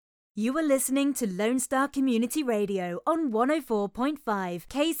You are listening to Lone Star Community Radio on 104.5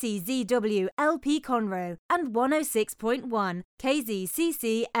 KCZW LP Conroe and 106.1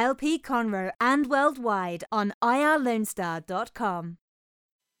 KZCC LP Conroe and worldwide on irlonestar.com.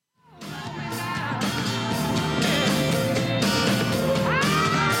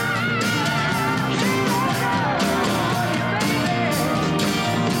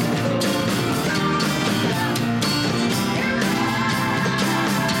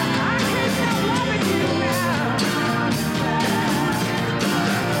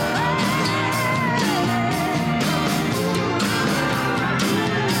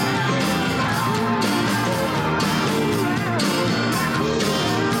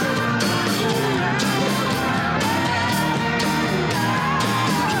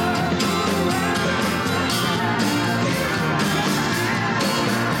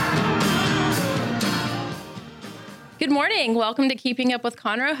 Good morning. Welcome to Keeping Up with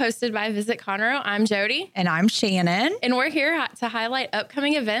Conroe, hosted by Visit Conroe. I'm Jody. And I'm Shannon. And we're here to highlight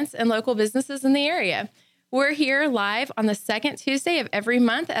upcoming events and local businesses in the area. We're here live on the second Tuesday of every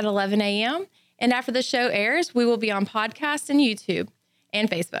month at 11 a.m. And after the show airs, we will be on podcast and YouTube and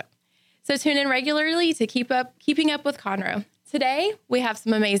Facebook. So tune in regularly to Keeping Up with Conroe. Today, we have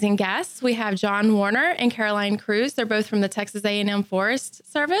some amazing guests. We have John Warner and Caroline Cruz. They're both from the Texas A&M Forest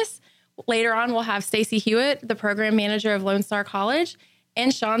Service. Later on, we'll have Stacy Hewitt, the program manager of Lone Star College,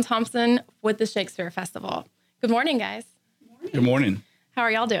 and Sean Thompson with the Shakespeare Festival. Good morning, guys. Good morning. How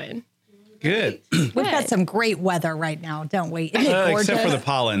are y'all doing? Good. We've got some great weather right now, don't we? Isn't it gorgeous? Except for the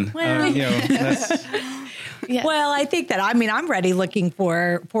pollen. That's... Yes. Well, I think that, I'm ready looking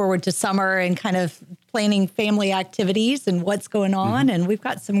forward to summer and kind of planning family activities and what's going on. And we've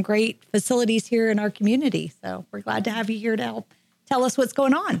got some great facilities here in our community. So we're glad to have you here to help tell us what's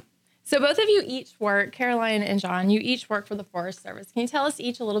going on. So both of you each work, Caroline and John, you each work for the Forest Service. Can you tell us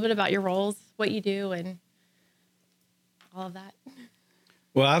each a little bit about your roles, what you do, and all of that?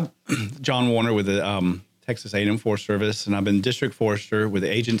 Well, I'm John Warner with the Texas A&M Forest Service, and I've been district forester with the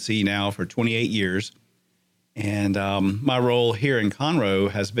agency now for 28 years. And my role here in Conroe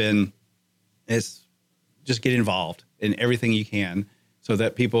is just get involved in everything you can so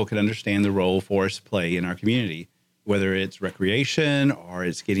that people can understand the role forests play in our community, whether it's recreation or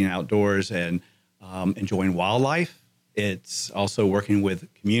it's getting outdoors and enjoying wildlife. It's also working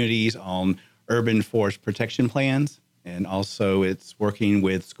with communities on urban forest protection plans. And also it's working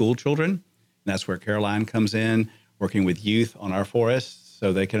with school children. And that's where Caroline comes in, working with youth on our forests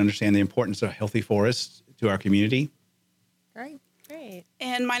so they can understand the importance of healthy forests to our community. Great.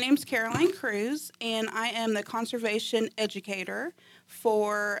 And my name's Caroline Cruz, and I am the conservation educator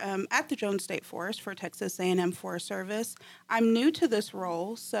for at the Jones State Forest for Texas A&M Forest Service. I'm new to this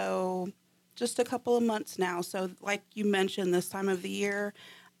role, so just a couple of months now. So like you mentioned, this time of the year,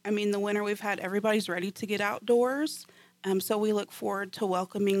 the winter we've had, everybody's ready to get outdoors. So we look forward to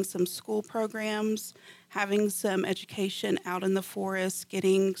welcoming some school programs, having some education out in the forest,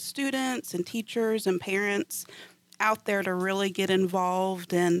 getting students and teachers and parents out there to really get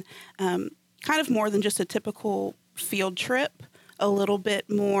involved and kind of more than just a typical field trip, a little bit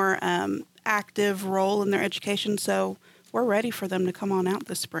more active role in their education. So we're ready for them to come on out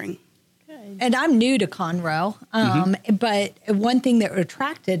this spring. Good. And I'm new to Conroe, but one thing that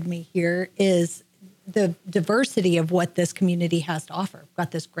attracted me here is the diversity of what this community has to offer. We've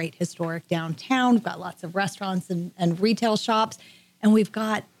got this great historic downtown. We've got lots of restaurants and retail shops, and we've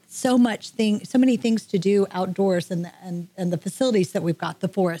got so many things to do outdoors and the facilities that we've got, the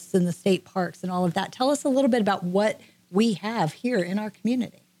forests and the state parks and all of that. Tell us a little bit about what we have here in our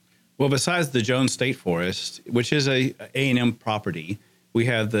community. Well, besides the Jones State Forest, which is a A&M property, we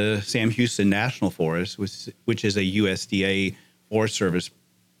have the Sam Houston National Forest, which is a USDA Forest Service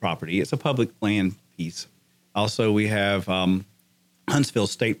property. It's a public land piece. Also, we have Huntsville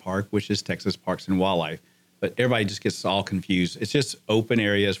State Park, which is Texas Parks and Wildlife. But everybody just gets all confused. It's just open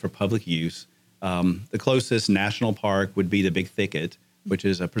areas for public use. The closest national park would be the Big Thicket, which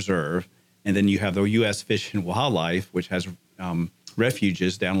is a preserve. And then you have the U.S. Fish and Wildlife, which has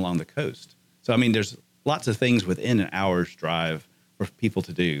refuges down along the coast. So, there's lots of things within an hour's drive for people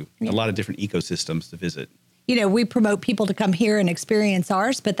to do, a lot of different ecosystems to visit. We promote people to come here and experience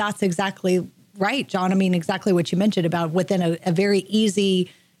ours, but that's exactly right, John. Exactly what you mentioned about within a very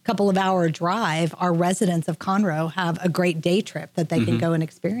easy couple of hour drive, our residents of Conroe have a great day trip that they can go and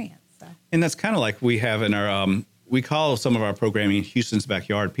experience. So. And that's kind of like we have in our, we call some of our programming Houston's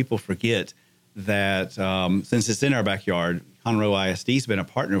Backyard. People forget that since it's in our backyard, Conroe ISD has been a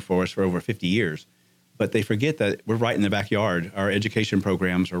partner for us for over 50 years. But they forget that we're right in the backyard. Our education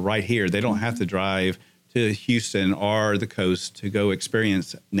programs are right here. They don't have to drive to Houston or the coast to go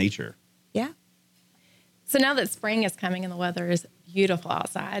experience nature. Yeah. So now that spring is coming and the weather is beautiful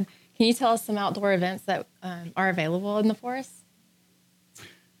outside, can you tell us some outdoor events that are available in the forest?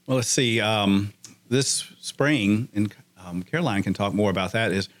 Well, let's see. This spring, and Caroline can talk more about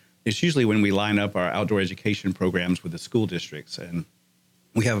that, it's usually when we line up our outdoor education programs with the school districts. And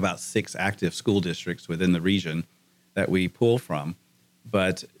we have about 6 active school districts within the region that we pull from.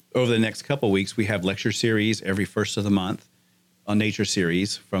 But over the next couple of weeks, we have lecture series every first of the month on nature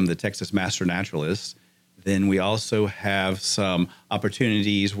series from the Texas Master Naturalists. Then we also have some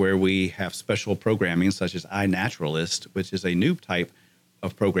opportunities where we have special programming such as iNaturalist, which is a new type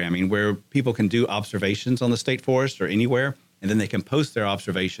of programming where people can do observations on the state forest or anywhere, and then they can post their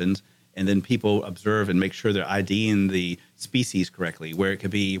observations, and then people observe and make sure they're IDing the species correctly, where it could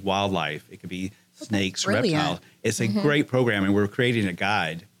be wildlife, it could be snakes, reptiles. It's a great program, and we're creating a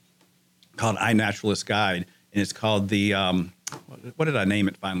guide called iNaturalist Guide, and it's called the, what did I name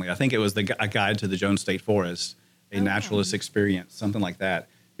it finally? I think it was a guide to the Jones State Forest, a naturalist experience, something like that,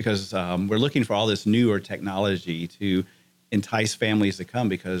 because we're looking for all this newer technology to entice families to come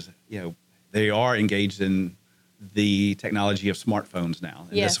because, they are engaged in the technology of smartphones now.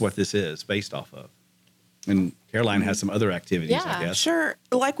 And that's what this is based off of. And Caroline has some other activities, I guess. Sure.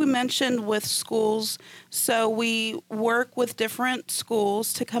 Like we mentioned with schools, so we work with different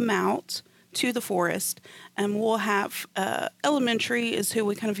schools to come out to the forest. And we'll have elementary is who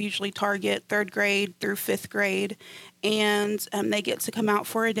we kind of usually target, 3rd grade through 5th grade. And they get to come out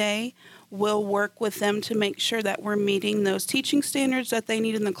for a day. We'll work with them to make sure that we're meeting those teaching standards that they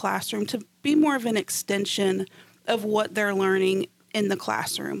need in the classroom to be more of an extension of what they're learning in the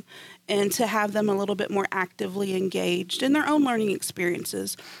classroom and to have them a little bit more actively engaged in their own learning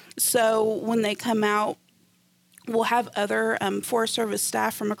experiences. So when they come out, we'll have other Forest Service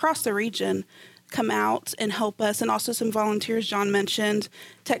staff from across the region come out and help us, and also some volunteers. John mentioned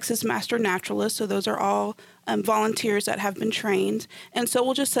Texas Master Naturalists, so those are all volunteers that have been trained. And so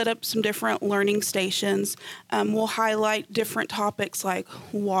we'll just set up some different learning stations. We'll highlight different topics like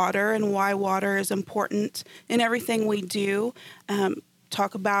water and why water is important in everything we do.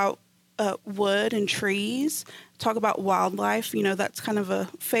 Talk about wood and trees, talk about wildlife. That's kind of a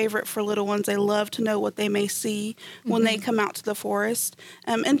favorite for little ones. They love to know what they may see when they come out to the forest.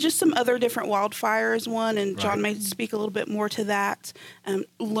 And just some other different wildfires one, and John may speak a little bit more to that.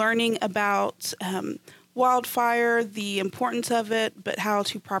 Learning about wildfire, the importance of it, but how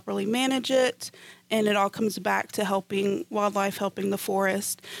to properly manage it. And it all comes back to helping wildlife, helping the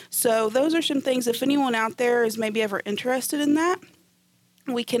forest. So those are some things, if anyone out there is maybe ever interested in that,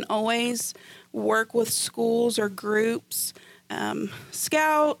 we can always work with schools or groups,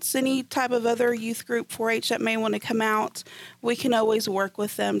 scouts, any type of other youth group, 4-H that may want to come out. We can always work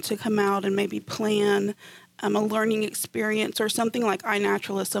with them to come out and maybe plan a learning experience or something like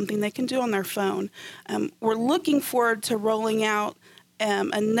iNaturalist, something they can do on their phone. We're looking forward to rolling out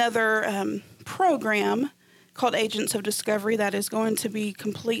another program called Agents of Discovery that is going to be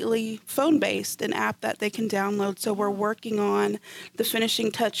completely phone-based, an app that they can download. So we're working on the finishing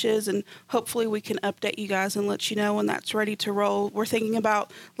touches, and hopefully we can update you guys and let you know when that's ready to roll. We're thinking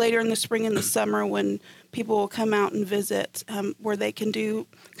about later in the spring and the summer when people will come out and visit, where they can do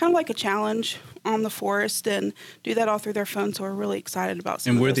kind of like a challenge on the forest and do that all through their phone. So we're really excited about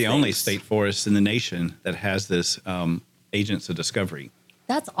some of those And we're the only things. state forest in the nation that has this Agents of Discovery.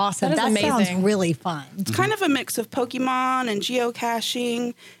 That's awesome. That is That sounds amazing. really fun. It's kind of a mix of Pokemon and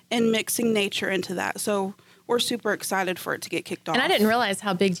geocaching and mixing nature into that. So we're super excited for it to get kicked off. And I didn't realize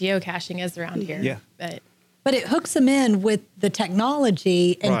how big geocaching is around here. Yeah. But it hooks them in with the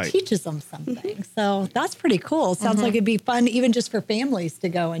technology and Right. teaches them something. So that's pretty cool. Sounds like it'd be fun even just for families to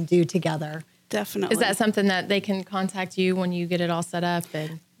go and do together. Definitely. Is that something that they can contact you when you get it all set up?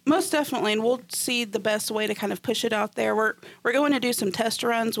 And Most definitely, and we'll see the best way to kind of push it out there. We're going to do some test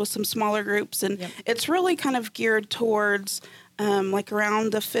runs with some smaller groups, and it's really kind of geared towards like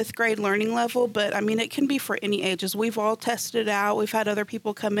around the 5th grade learning level. But I mean, it can be for any ages. We've all tested it out. We've had other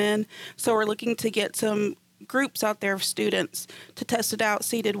people come in, so we're looking to get some groups out there of students to test it out.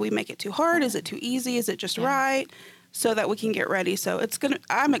 See, did we make it too hard? Is it too easy? Is it just right? So that we can get ready. So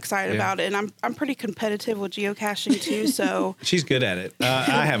I'm excited about it, and I'm pretty competitive with geocaching too. So She's good at it.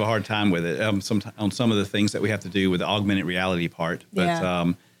 I have a hard time with it on some of the things that we have to do with the augmented reality part.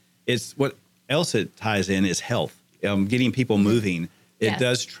 But it's what else it ties in is health, getting people moving. It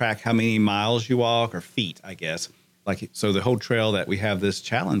does track how many miles you walk or feet, I guess. So the whole trail that we have this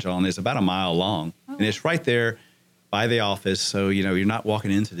challenge on is about a mile long, and it's right there by the office. So, you're not walking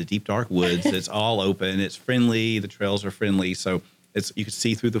into the deep, dark woods. It's all open. It's friendly. The trails are friendly. So you can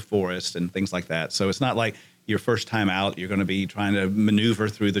see through the forest and things like that. So it's not like your first time out, you're going to be trying to maneuver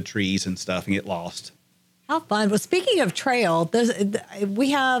through the trees and stuff and get lost. How fun. Well, speaking of trail,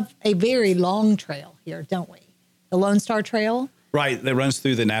 we have a very long trail here, don't we? The Lone Star Trail. Right. That runs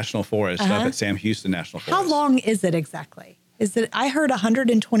through the National Forest up at Sam Houston National Forest. How long is it exactly? I heard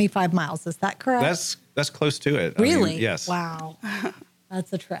 125 miles. Is that correct? That's close to it. Really? I mean, yes. Wow.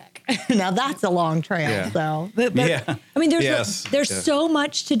 That's a trek. Now that's a long trail. Yeah. So, but Yeah. I mean, there's so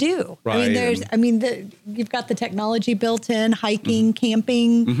much to do. Right. I mean, you've got the technology built in, hiking,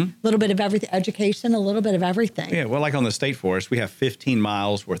 camping, a little bit of everything, education, a little bit of everything. Yeah. Well, like on the State Forest, we have 15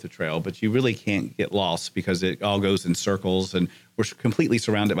 miles worth of trail, but you really can't get lost because it all goes in circles and we're completely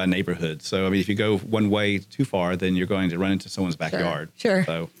surrounded by neighborhoods. So, I mean, if you go one way too far, then you're going to run into someone's backyard. Sure.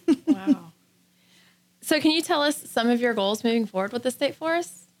 So. Wow. So can you tell us some of your goals moving forward with the State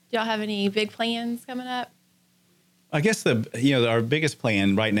Forest? Do y'all have any big plans coming up? I guess our biggest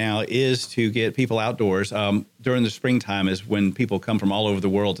plan right now is to get people outdoors. During the springtime is when people come from all over the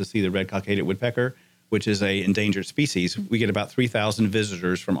world to see the red cockaded woodpecker, which is a endangered species. We get about 3,000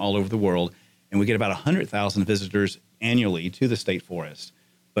 visitors from all over the world, and we get about 100,000 visitors annually to the State Forest.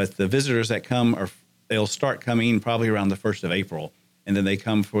 But the visitors that come they'll start coming probably around the 1st of April, and then they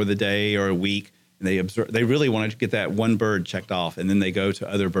come for the day or a week. And they really want to get that one bird checked off, and then they go to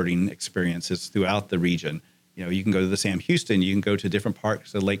other birding experiences throughout the region. You can go to the Sam Houston, you can go to different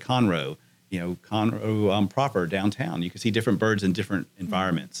parks of Lake Conroe, Conroe proper downtown. You can see different birds in different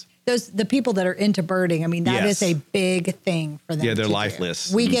environments. The people that are into birding, I mean, that is a big thing for them. Yeah, their to life do.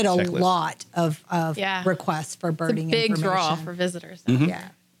 lists. We get a checklists. lot of requests for birding It's a big draw information. for visitors. Yeah.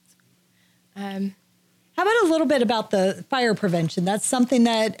 How about a little bit about the fire prevention? That's something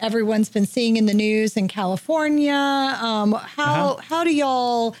that everyone's been seeing in the news in California. How do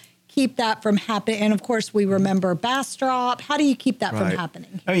y'all keep that from happening? And of course, we remember Bastrop. How do you keep that from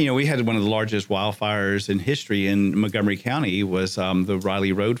happening? I mean, we had one of the largest wildfires in history in Montgomery County was the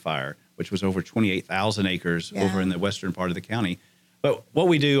Riley Road fire, which was over 28,000 acres over in the western part of the county. But what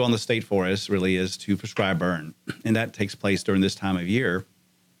we do on the State Forest really is to prescribe burn, and that takes place during this time of year.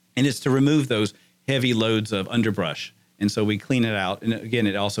 And it's to remove those heavy loads of underbrush. And so we clean it out. And again,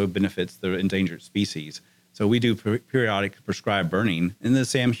 it also benefits the endangered species. So we do periodic prescribed burning, and the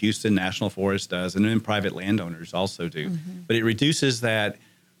Sam Houston National Forest does, and then private landowners also do. But it reduces that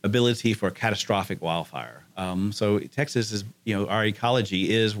ability for catastrophic wildfire. So Texas is, our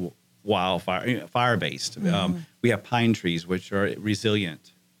ecology is wildfire, fire-based. We have pine trees, which are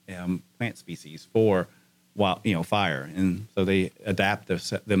resilient plant species for fire, and so they adapt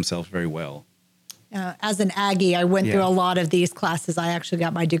themselves very well. As an Aggie, I went through a lot of these classes. I actually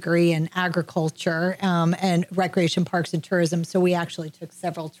got my degree in agriculture and recreation, parks, and tourism. So we actually took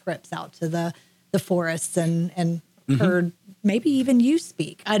several trips out to the forests and heard maybe even you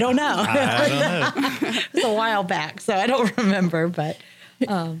speak. I don't know. It was a while back, so I don't remember. But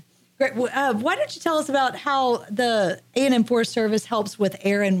great. Why don't you tell us about how the A&M Forest Service helps with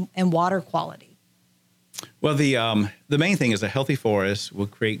air and water quality? Well, the main thing is a healthy forest will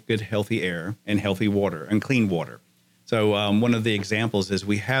create good, healthy air and healthy water and clean water. So one of the examples is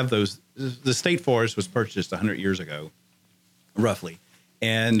we have the State Forest was purchased 100 years ago, roughly.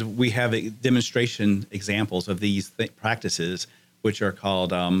 And we have demonstration examples of these practices, which are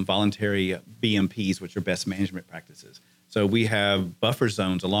called voluntary BMPs, which are best management practices. So we have buffer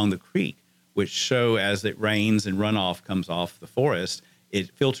zones along the creek, which show as it rains and runoff comes off the forest, it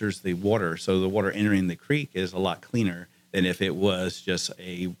filters the water, so the water entering the creek is a lot cleaner than if it was just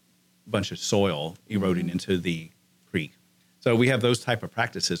a bunch of soil eroding into the creek. So we have those type of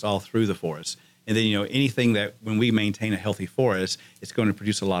practices all through the forest. And then, anything that when we maintain a healthy forest, it's going to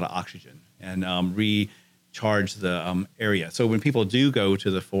produce a lot of oxygen and recharge the area. So when people do go to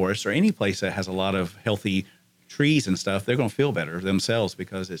the forest or any place that has a lot of healthy trees and stuff, they're going to feel better themselves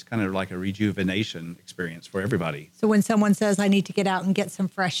because it's kind of like a rejuvenation experience for everybody. So when someone says, I need to get out and get some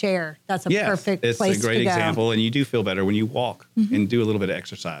fresh air, that's a perfect place to go. It's a great example, and you do feel better when you walk and do a little bit of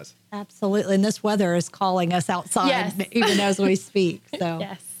exercise. Absolutely. And this weather is calling us outside even as we speak. So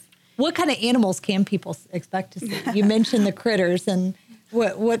Yes. What kind of animals can people expect to see? You mentioned the critters, and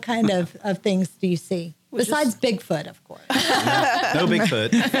what kind of things do you see? Besides Bigfoot, of course. No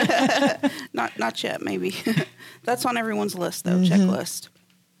Bigfoot. Not yet, maybe. That's on everyone's list, though, checklist.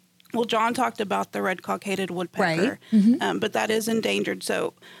 Well, John talked about the red cockaded woodpecker, but that is endangered.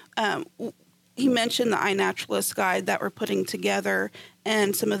 So he mentioned the iNaturalist guide that we're putting together,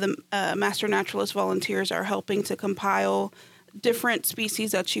 and some of the Master Naturalist volunteers are helping to compile different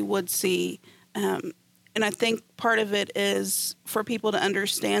species that you would see. And I think part of it is for people to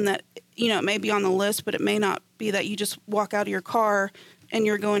understand that, it may be on the list, but it may not be that you just walk out of your car and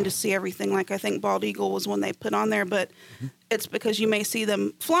you're going to see everything. Like I think bald eagle was one they put on there, but it's because you may see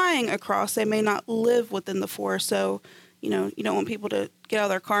them flying across. They may not live within the forest. So, you don't want people to get out of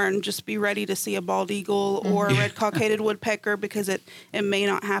their car and just be ready to see a bald eagle or a red cockaded woodpecker, because it may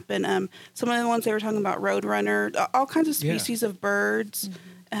not happen. Some of the ones they were talking about, roadrunner, all kinds of species of birds.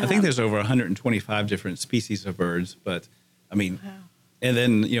 I think there's over 125 different species of birds, but I mean, and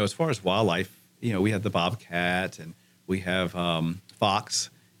then, as far as wildlife, we have the bobcat and we have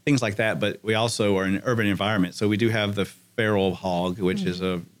fox, things like that, but we also are in an urban environment. So we do have the feral hog, which is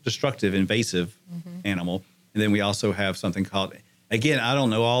a destructive, invasive animal. And then we also have something called, again, I don't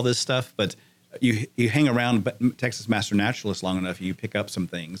know all this stuff, but you hang around Texas Master Naturalist long enough, you pick up some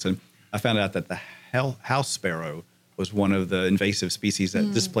things. And I found out that the house sparrow was one of the invasive species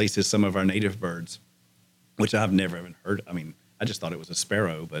that displaces some of our native birds, which I've never even heard. I mean, I just thought it was a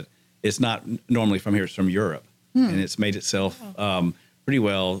sparrow, but it's not normally from here. It's from Europe. And it's made itself pretty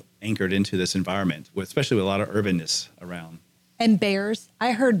well anchored into this environment, especially with a lot of urbanness around. And bears.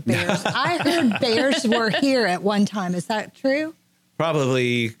 I heard bears. Bears were here at one time. Is that true?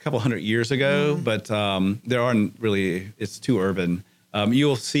 Probably a couple hundred years ago, but there aren't really, it's too urban.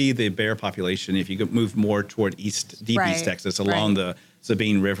 You'll see the bear population if you move more toward deep East Texas, along the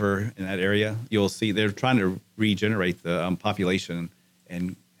Sabine River in that area. You'll see they're trying to regenerate the population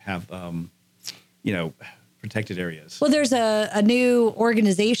and have, protected areas. Well, there's a new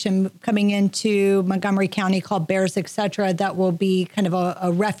organization coming into Montgomery County called Bears Etc. that will be kind of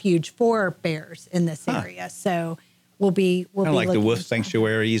a refuge for bears in this area. So we'll be like the wolf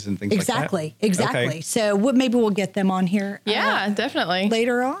sanctuaries and things like that. Exactly. Okay. So maybe we'll get them on here. Yeah, definitely.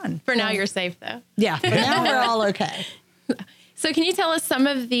 Later on. For now, you're safe though. Yeah, for now we're all okay. So can you tell us some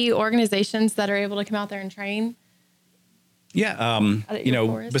of the organizations that are able to come out there and train? Yeah,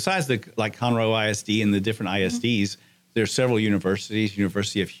 besides like Conroe ISD and the different ISDs, there's several universities,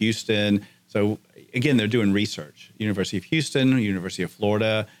 University of Houston. So again, they're doing research. University of Houston, University of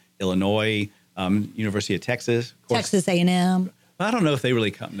Florida, Illinois, University of Texas. Of course, Texas A&M. I don't know if they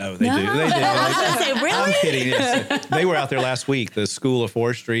really come. No, they do. They do. I was going to say, really? I'm kidding. Yes. They were out there last week. The School of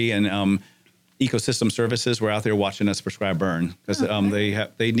Forestry and Ecosystem Services were out there watching us prescribe burn because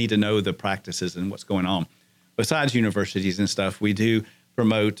they need to know the practices and what's going on. Besides universities and stuff, we do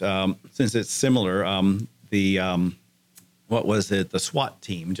promote, since it's similar, the SWAT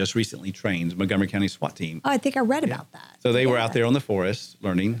team just recently trained, Montgomery County SWAT team. Oh, I think I read about that. So they were out there on the forest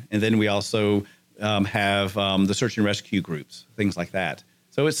learning. And then we also have the search and rescue groups, things like that.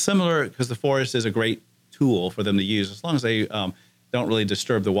 So it's similar because the forest is a great tool for them to use as long as they don't really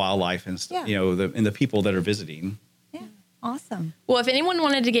disturb the wildlife and, and the people that are visiting. Awesome. Well, if anyone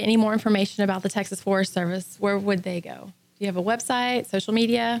wanted to get any more information about the Texas Forest Service, where would they go? Do you have a website, social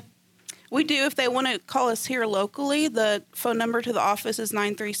media? We do. If they want to call us here locally, the phone number to the office is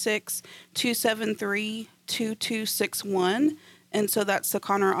 936-273-2261. And so that's the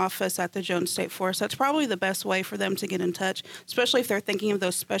Conroe office at the Jones State Forest. That's probably the best way for them to get in touch, especially if they're thinking of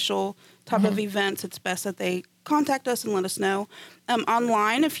those special type of events. It's best that they contact us and let us know.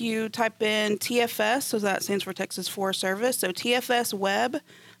 Online, if you type in TFS, so that stands for Texas Forest Service, so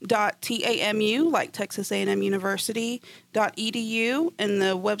tfsweb.tamu, like Texas A&M University.edu, and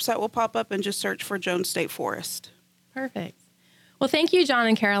the website will pop up and just search for Jones State Forest. Perfect. Well, thank you, John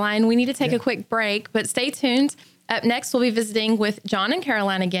and Caroline. We need to take a quick break, but stay tuned. Up next, we'll be visiting with John and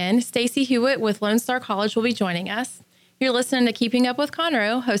Caroline again. Stacy Hewitt with Lone Star College will be joining us. You're listening to Keeping Up with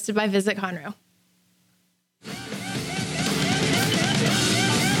Conroe, hosted by Visit Conroe.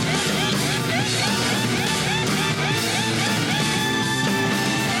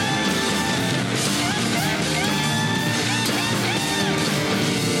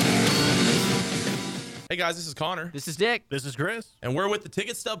 Hey guys, this is Connor. This is Dick. This is Chris. And we're with the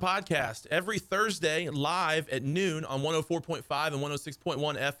Ticket Stub Podcast every Thursday live at noon on 104.5 and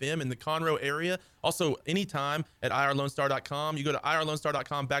 106.1 FM in the Conroe area. Also, anytime at irlonestar.com. You go to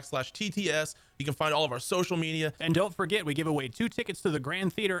irlonestar.com/TTS. You can find all of our social media. And don't forget, we give away 2 tickets to the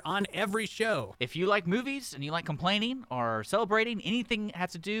Grand Theater on every show. If you like movies and you like complaining or celebrating anything that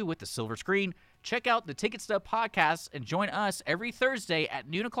has to do with the silver screen, check out the Ticket Stub Podcast and join us every Thursday at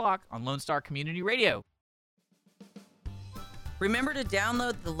noon o'clock on Lone Star Community Radio. Remember to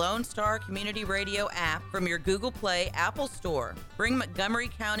download the Lone Star Community Radio app from your Google Play Apple Store. Bring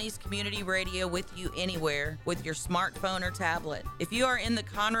Montgomery County's community radio with you anywhere with your smartphone or tablet. If you are in the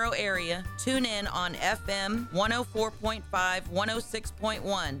Conroe area, tune in on FM 104.5,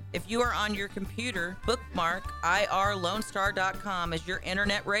 106.1. If you are on your computer, bookmark irlonestar.com as your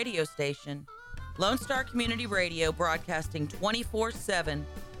internet radio station. Lone Star Community Radio, broadcasting 24/7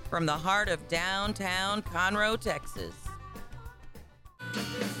 from the heart of downtown Conroe, Texas.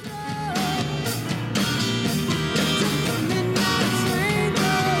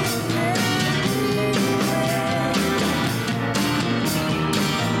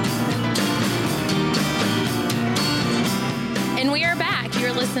 And we are back.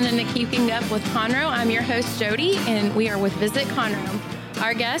 You're listening to Keeping Up with Conroe. I'm your host, Jody, and we are with Visit Conroe.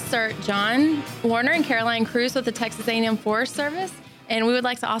 Our guests are John Warner and Caroline Cruz with the Texas A&M Forest Service. And we would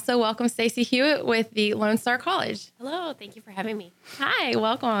like to also welcome Stacy Hewitt with the Lone Star College. Hello, thank you for having me. Hi,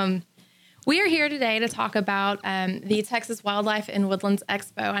 welcome. We are here today to talk about the Texas Wildlife and Woodlands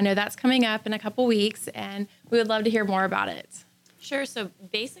Expo. I know that's coming up in a couple weeks, and we would love to hear more about it. Sure, so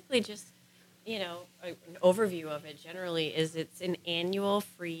basically just, an overview of it generally is it's an annual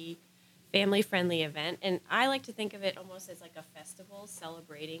free family-friendly event, and I like to think of it almost as like a festival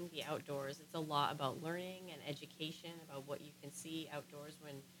celebrating the outdoors. It's a lot about learning and education about what you can see outdoors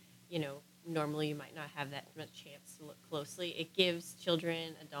when, normally you might not have that much chance to look closely. It gives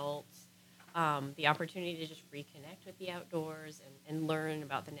children, adults, the opportunity to just reconnect with the outdoors and learn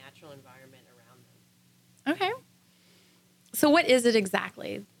about the natural environment around them. Okay. So what is it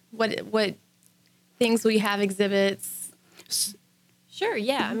exactly? What things we have, exhibits? Sure,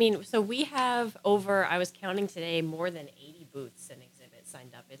 yeah. I mean, so we have I was counting today, more than 80 booths and exhibits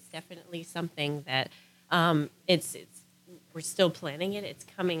signed up. It's definitely something that we're still planning it. It's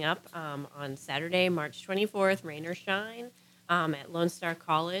coming up on Saturday, March 24th, rain or shine, at Lone Star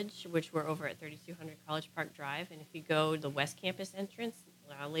College, which we're over at 3200 College Park Drive. And if you go to the West Campus entrance,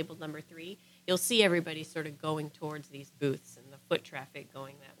 labeled number 3, you'll see everybody sort of going towards these booths and the foot traffic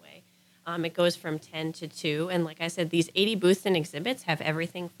going that way. It goes from 10 to 2. And like I said, these 80 booths and exhibits have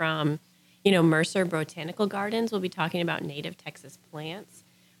everything from, Mercer Botanical Gardens. We'll be talking about native Texas plants.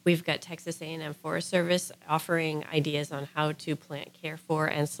 We've got Texas A&M Forest Service offering ideas on how to plant, care for,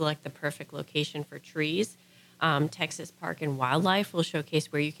 and select the perfect location for trees. Texas Park and Wildlife will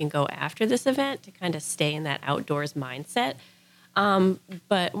showcase where you can go after this event to kind of stay in that outdoors mindset.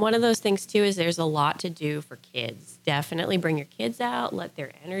 But one of those things, too, is there's a lot to do for kids. Definitely bring your kids out, let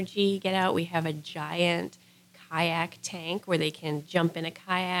their energy get out. We have a giant kayak tank where they can jump in a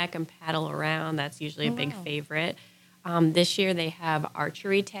kayak and paddle around. That's usually a big favorite. This year they have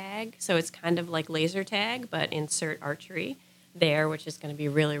archery tag. So it's kind of like laser tag, but insert archery there, which is going to be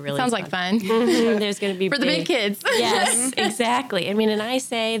really, really Sounds fun. like fun. There's going to be for the big kids. Yes, exactly. I mean, and I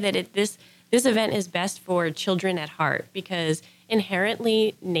say that this event is best for children at heart because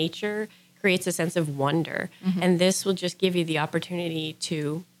inherently nature creates a sense of wonder. And this will just give you the opportunity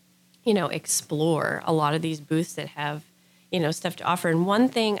to, explore a lot of these booths that have, stuff to offer. And one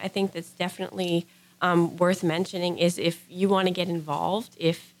thing I think that's definitely worth mentioning is if you want to get involved,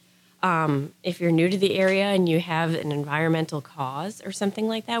 if you're new to the area and you have an environmental cause or something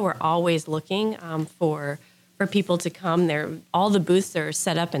like that, we're always looking for people to come. All the booths are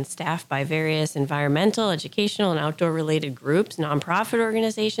set up and staffed by various environmental, educational, and outdoor-related groups, nonprofit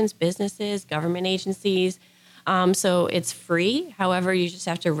organizations, businesses, government agencies. So it's free. However, you just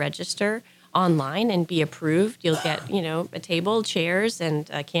have to register online and be approved. You'll get, a table, chairs, and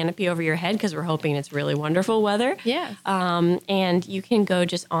a canopy over your head because we're hoping it's really wonderful weather. Yes. And you can go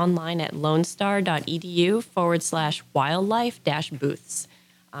just online at lonestar.edu/wildlife-booths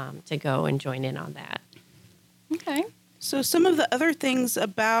to go and join in on that. Okay. So some of the other things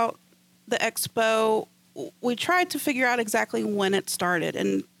about the expo, we tried to figure out exactly when it started,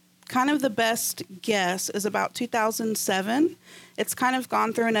 and kind of the best guess is about 2007. It's kind of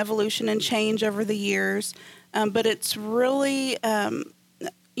gone through an evolution and change over the years, but it's really,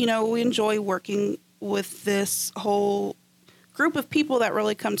 we enjoy working with this whole group of people that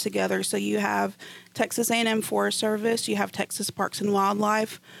really come together. So you have Texas A&M Forest Service, you have Texas Parks and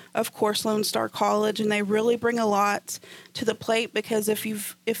Wildlife, of course Lone Star College, and they really bring a lot to the plate because if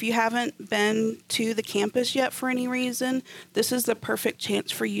you haven't been to the campus yet for any reason, this is the perfect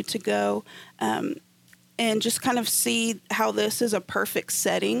chance for you to go and just kind of see how this is a perfect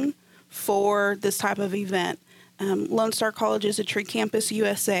setting for this type of event. Lone Star College is a Tree Campus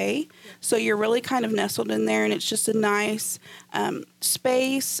USA, so you're really kind of nestled in there, and it's just a nice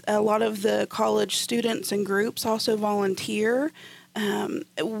space. A lot of the college students and groups also volunteer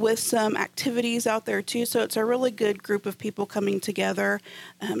with some activities out there, too, so it's a really good group of people coming together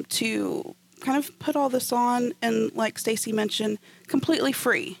to kind of put all this on, and like Stacy mentioned, completely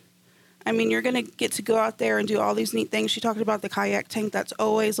free. I mean, you're going to get to go out there and do all these neat things. She talked about the kayak tank. That's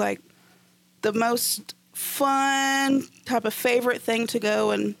always, like, the most fun type of favorite thing to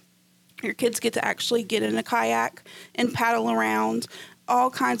go, and your kids get to actually get in a kayak and paddle around. all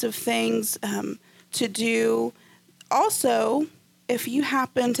kinds of things to do. Also, if you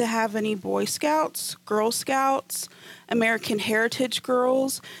happen to have any Boy Scouts, Girl Scouts, American Heritage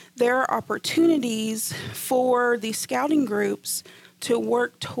Girls, there are opportunities for these scouting groups to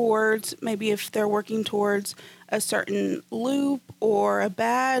work towards, maybe if they're working towards a certain loop or a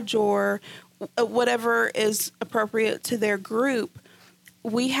badge or whatever is appropriate to their group.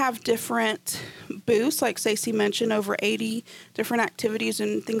 We have different booths, like Stacey mentioned, over 80 different activities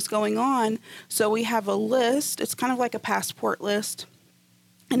and things going on. So we have a list. It's kind of like a passport list.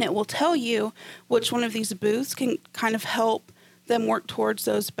 And it will tell you which one of these booths can kind of help them work towards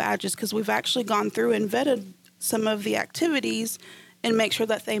those badges, because we've actually gone through and vetted some of the activities and make sure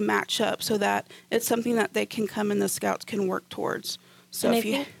that they match up so that it's something that they can come and the Scouts can work towards. So and if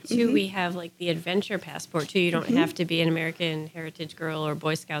I think, too, we have like the adventure passport, too. You don't have to be an American Heritage Girl or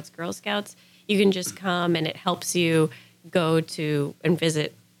Boy Scouts, Girl Scouts. You can just come, and it helps you go to and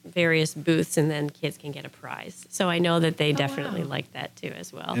visit various booths, and then kids can get a prize. So I know that they definitely like that, too,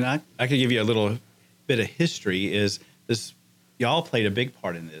 as well. And I could give you a little bit of history. Is this, y'all played a big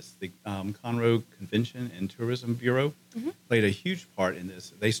part in this. The Conroe Convention and Tourism Bureau played a huge part in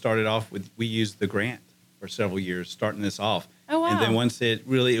this. They started off with, we used the grant for several years, starting this off. Oh, wow. And then once it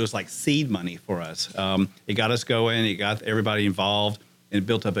was like seed money for us. It got us going. It got everybody involved, and it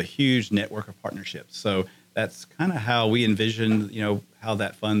built up a huge network of partnerships. So that's kind of how we envision, how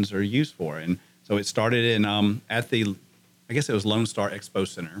that funds are used for. And so it started in at the, I guess it was Lone Star Expo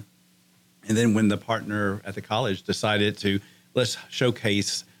Center. And then when the partner at the college decided to, let's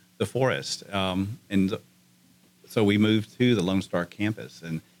showcase the forest. And so we moved to the Lone Star campus,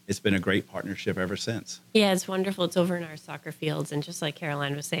 and it's been a great partnership ever since. Yeah, it's wonderful. It's over in our soccer fields. And just like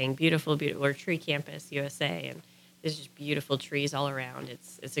Caroline was saying, beautiful. We're Tree Campus USA, and there's just beautiful trees all around.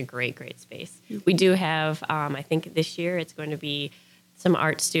 It's a great, great space. We do have, I think this year it's going to be some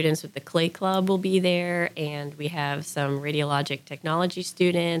art students with the Clay Club will be there, and we have some radiologic technology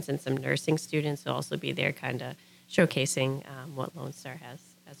students and some nursing students will also be there, kind of showcasing what Lone Star has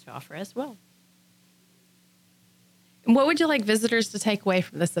to offer as well. What would you like visitors to take away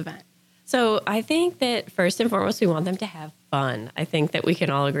from this event? So I think that first and foremost, we want them to have fun. I think that we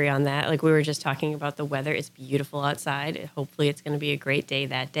can all agree on that. Like we were just talking about the weather. It's beautiful outside. Hopefully it's going to be a great day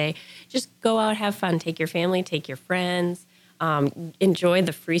that day. Just go out, have fun. Take your family, take your friends. Enjoy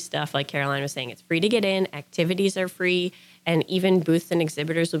the free stuff. Like Caroline was saying, it's free to get in. Activities are free. And even booths and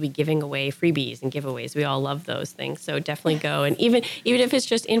exhibitors will be giving away freebies and giveaways. We all love those things. So definitely go. And even if it's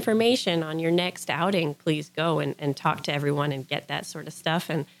just information on your next outing, please go and talk to everyone and get that sort of stuff.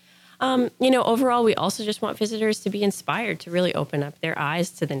 And, overall, we also just want visitors to be inspired to really open up their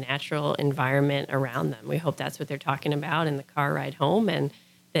eyes to the natural environment around them. We hope that's what they're talking about in the car ride home, and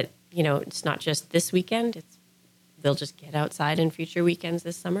that, it's not just this weekend. They'll just get outside in future weekends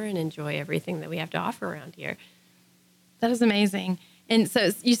this summer and enjoy everything that we have to offer around here. That is amazing. And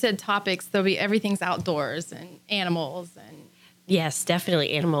so you said topics, there'll be everything's outdoors and animals and... Yes,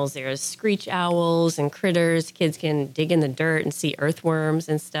 definitely animals. There's screech owls and critters. Kids can dig in the dirt and see earthworms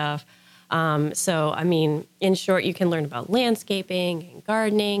and stuff. In short, you can learn about landscaping and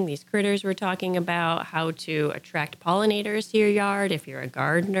gardening, these critters we're talking about, how to attract pollinators to your yard if you're a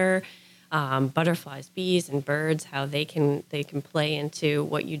gardener, butterflies, bees, and birds, how they can play into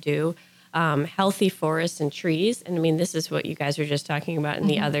what you do. Healthy forests and trees. And this is what you guys were just talking about in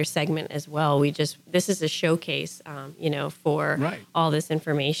the other segment as well. This is a showcase, for all this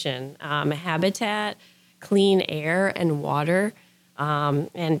information, habitat, clean air and water,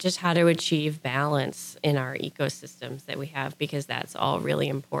 and just how to achieve balance in our ecosystems that we have, because that's all really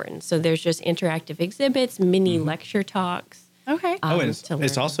important. So there's just interactive exhibits, mini lecture talks. Okay. And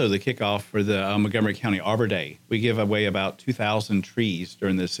it's also the kickoff for the Montgomery County Arbor Day. We give away about 2,000 trees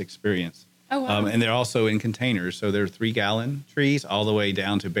during this experience. Oh, wow. And they're also in containers. So they're 3-gallon trees all the way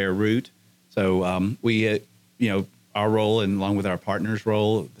down to bare root. So we, our role, and along with our partner's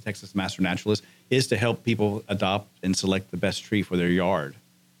role, the Texas Master Naturalist, is to help people adopt and select the best tree for their yard.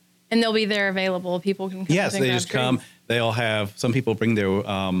 And they'll be there available. People can come. Yes, they just come. They'll have, some people bring their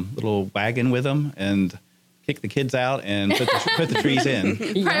little wagon with them and kick the kids out and put the trees in.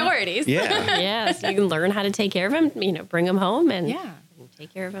 Priorities. Yeah. Yes, you can learn how to take care of them, bring them home and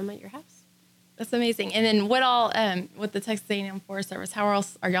take care of them at your house. That's amazing. And then what all, with the Texas A&M Forest Service, how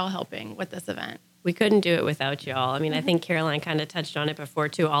else are y'all helping with this event? We couldn't do it without y'all. I mean, I think Caroline kind of touched on it before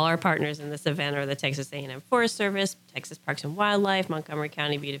too. All our partners in this event are the Texas A&M Forest Service, Texas Parks and Wildlife, Montgomery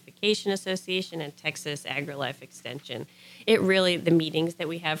County Beautification Association, and Texas AgriLife Extension. It really, the meetings that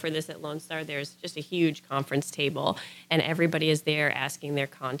we have for this at Lone Star, there's just a huge conference table, and everybody is there asking their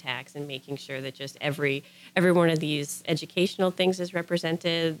contacts and making sure that just every one of these educational things is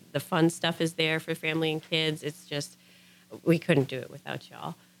represented. The fun stuff is there for family and kids. It's just, we couldn't do it without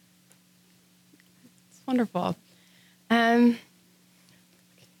y'all. Wonderful.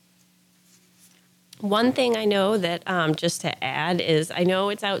 One thing I know that just to add is I know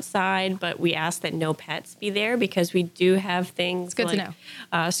it's outside, but we ask that no pets be there because we do have things good like to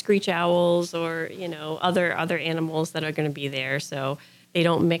know. Screech owls or other animals that are going to be there, so they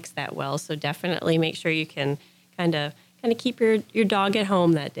don't mix that well. So definitely make sure you can kind of keep your dog at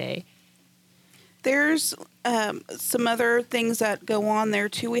home that day. There's some other things that go on there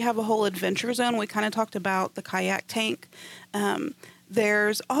too. We have a whole adventure zone. We kind of talked about the kayak tank.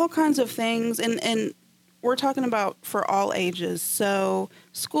 There's all kinds of things, and we're talking about for all ages. So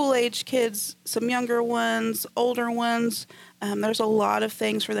school-age kids, some younger ones, older ones. There's a lot of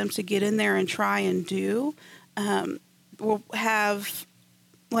things for them to get in there and try and do. We'll have,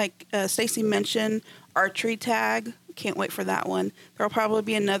 like Stacy mentioned, archery tag. Can't wait for that one. There'll probably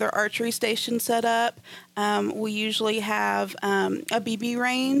be another archery station set up. We usually have a BB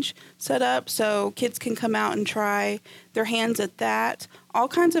range set up so kids can come out and try their hands at that. All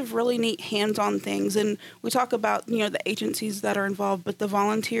kinds of really neat hands-on things. And we talk about, the agencies that are involved, but the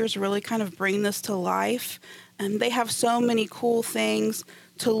volunteers really kind of bring this to life. And they have so many cool things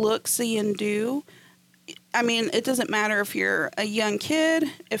to look, see, and do. I mean, it doesn't matter if you're a young kid,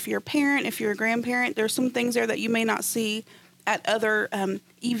 if you're a parent, if you're a grandparent. There's some things there that you may not see at other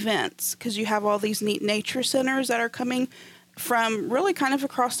events because you have all these neat nature centers that are coming from really kind of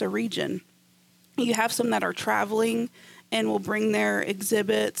across the region. You have some that are traveling and will bring their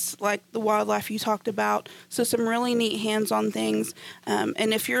exhibits like the wildlife you talked about. So some really neat hands-on things.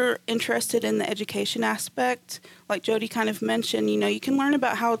 And if you're interested in the education aspect, like Jody kind of mentioned, you can learn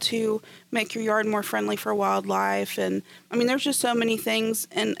about how to make your yard more friendly for wildlife. And I mean, there's just so many things.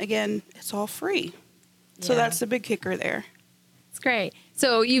 And again, it's all free. Yeah. So that's the big kicker there. It's great.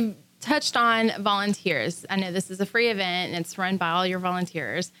 So you touched on volunteers. I know this is a free event and it's run by all your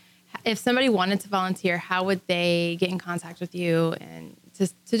volunteers. If somebody wanted to volunteer, how would they get in contact with you and to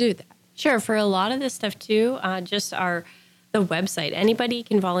do that? Sure. For a lot of this stuff too, just the website. Anybody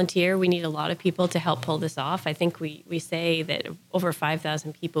can volunteer. We need a lot of people to help pull this off. I think we say that over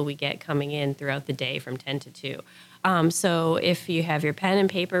 5,000 people we get coming in throughout the day from 10 to 2. So if you have your pen and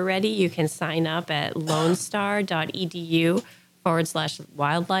paper ready, you can sign up at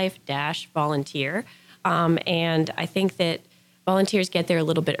lonestar.edu/wildlife-volunteer. And I think that volunteers get there a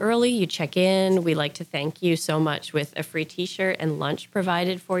little bit early. You check in. We like to thank you so much with a free T-shirt and lunch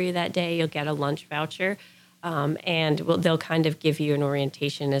provided for you that day. You'll get a lunch voucher, and they'll kind of give you an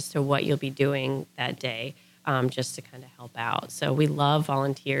orientation as to what you'll be doing that day, just to kind of help out. So we love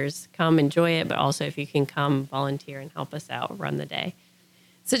volunteers. Come enjoy it, but also if you can come volunteer and help us out, run the day.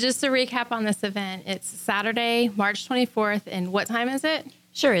 So just to recap on this event, it's Saturday, March 24th, and what time is it?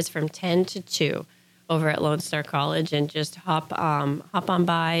 Sure, it's from 10 to 2. Over at Lone Star College, and just hop on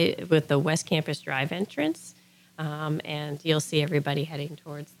by with the West Campus Drive entrance, and you'll see everybody heading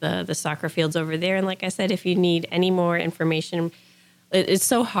towards the soccer fields over there. And like I said, if you need any more information, it's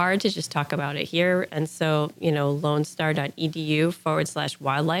so hard to just talk about it here. And so,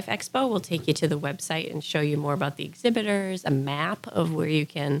 lonestar.edu/wildlife expo will take you to the website and show you more about the exhibitors, a map of where you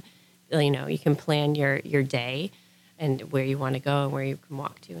can plan your day and where you want to go and where you can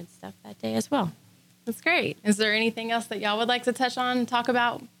walk to and stuff that day as well. That's great. Is there anything else that y'all would like to touch on and talk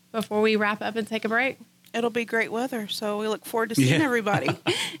about before we wrap up and take a break? It'll be great weather, so we look forward to seeing everybody.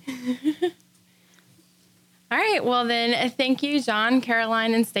 All right. Well, then, thank you, John,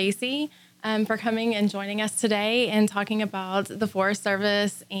 Caroline, and Stacy, for coming and joining us today and talking about the Forest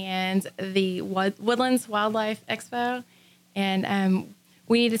Service and the Woodlands Wildlife Expo. And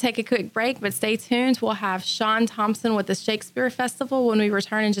we need to take a quick break, but stay tuned. We'll have Sean Thompson with the Shakespeare Festival when we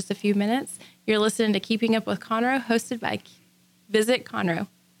return in just a few minutes. You're listening to Keeping Up with Conroe, hosted by Visit Conroe.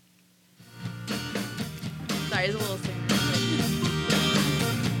 Sorry, it's a little soon.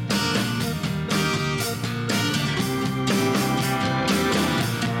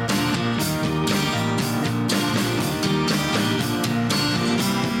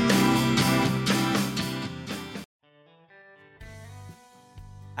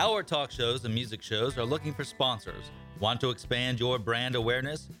 Our talk shows and music shows are looking for sponsors. Want to expand your brand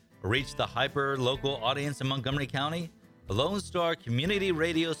awareness? Reach the hyper-local audience in Montgomery County? The Lone Star Community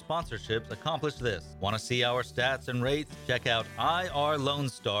Radio sponsorships accomplish this. Want to see our stats and rates? Check out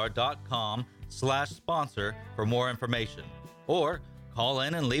irlonestar.com/sponsor for more information. Or call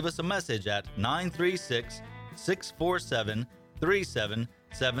in and leave us a message at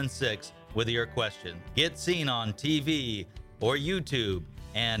 936-647-3776 with your question. Get seen on TV or YouTube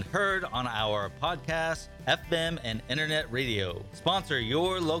and heard on our podcast, FM, and internet radio. Sponsor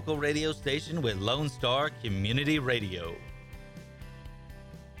your local radio station with Lone Star Community Radio.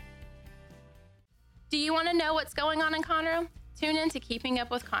 Do you want to know what's going on in Conroe? Tune in to Keeping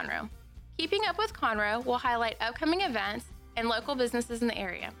Up with Conroe. Keeping Up with Conroe will highlight upcoming events and local businesses in the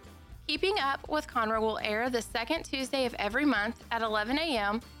area. Keeping Up with Conroe will air the second Tuesday of every month at 11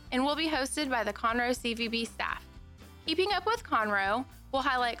 a.m. and will be hosted by the Conroe CVB staff. Keeping Up with Conroe will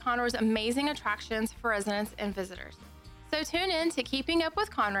highlight Conroe's amazing attractions for residents and visitors. So tune in to Keeping Up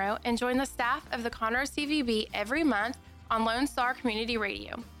with Conroe and join the staff of the Conroe CVB every month on Lone Star Community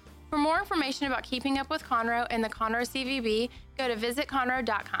Radio. For more information about Keeping Up with Conroe and the Conroe CVB, go to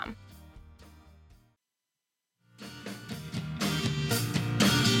visitconroe.com.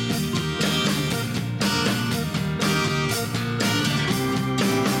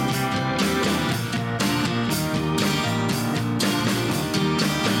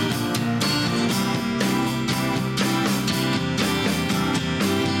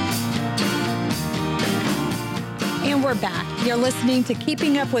 And we're back. You're listening to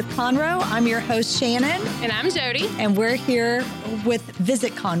Keeping Up with Conroe. I'm your host, Shannon. And I'm Jody. And we're here with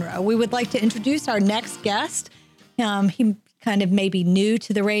Visit Conroe. We would like to introduce our next guest. He kind of maybe new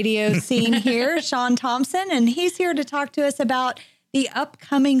to the radio scene here, Sean Thompson, and he's here to talk to us about the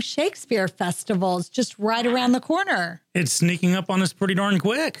upcoming Shakespeare Festival. It's just right around the corner. It's sneaking up on us pretty darn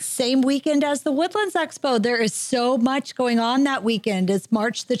quick. Same weekend as the Woodlands Expo. There is so much going on that weekend. It's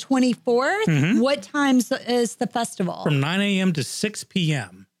March the 24th. Mm-hmm. What times is the festival? From 9 a.m. to 6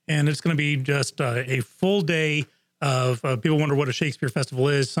 p.m. And it's going to be just a full day of people wonder what a Shakespeare Festival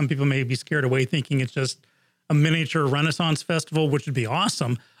is. Some people may be scared away thinking it's just a miniature Renaissance festival, which would be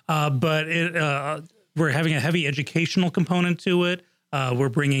awesome. But we're having a heavy educational component to it. We're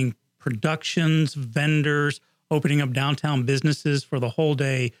bringing productions, vendors, opening up downtown businesses for the whole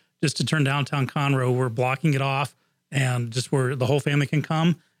day just to turn downtown Conroe. We're blocking it off and just where the whole family can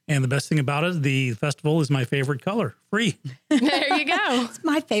come. And the best thing about it, the festival is my favorite color, free. There you go. It's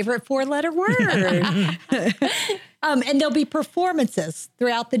my favorite four-letter word. And there'll be performances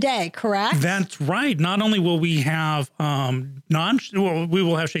throughout the day, correct? That's right. Not only will we have we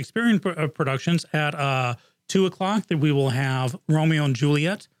will have Shakespearean productions at 2 o'clock. That we will have Romeo and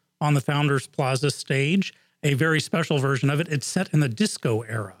Juliet on the Founders Plaza stage. A very special version of it. It's set in the disco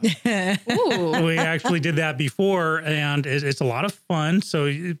era. Ooh. We actually did that before, and it's a lot of fun. So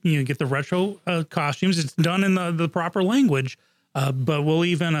you get the retro costumes. It's done in the proper language. But we'll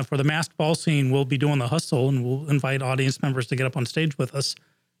even, for the masked ball scene, we'll be doing the hustle, and we'll invite audience members to get up on stage with us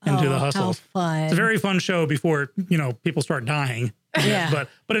and do the hustle. How fun. It's a very fun show before, people start dying. Yeah.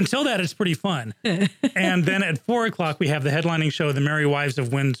 But until that, it's pretty fun. And then at 4 o'clock, we have the headlining show, The Merry Wives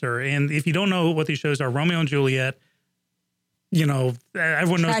of Windsor. And if you don't know what these shows are, Romeo and Juliet,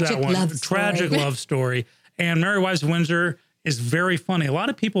 everyone knows that one. Tragic love story. And Merry Wives of Windsor is very funny. A lot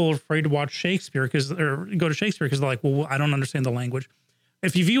of people are afraid to watch Shakespeare or go to Shakespeare because they're like, well, I don't understand the language.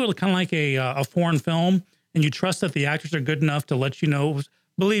 If you view it kind of like a foreign film and you trust that the actors are good enough to let you know,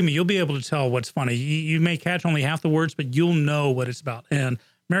 believe me, you'll be able to tell what's funny. You may catch only half the words, but you'll know what it's about. And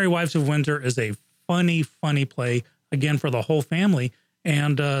Merry Wives of Windsor is a funny, funny play, again, for the whole family.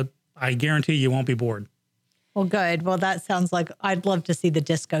 And I guarantee you won't be bored. Well, good. Well, that sounds like I'd love to see the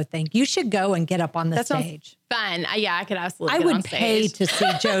disco thing. You should go and get up on the stage. Fun. Yeah, I could absolutely I get would on pay stage. to see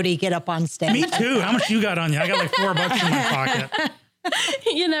Jody get up on stage. Me too. How much you got on you? I got like $4 in my pocket.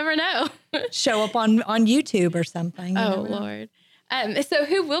 You never know. Show up on YouTube or something. Oh, Lord. So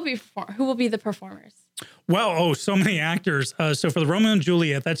who will be the performers? Well, so many actors. So for the Romeo and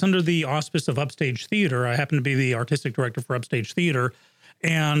Juliet, that's under the auspice of Upstage Theater. I happen to be the artistic director for Upstage Theater.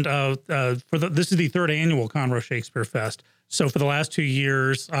 And this is the third annual Conroe Shakespeare Fest. So for the last 2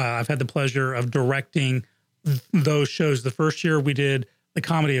 years, I've had the pleasure of directing those shows. The first year we did The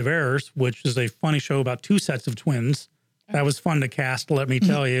Comedy of Errors, which is a funny show about two sets of twins. That was fun to cast, let me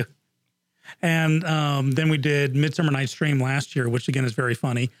tell you. And then we did Midsummer Night's Dream last year, which again is very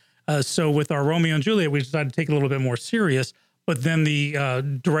funny. So with our Romeo and Juliet, we decided to take it a little bit more serious. But then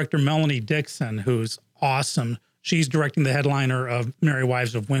the director, Melanie Dixon, who's awesome, she's directing the headliner of Merry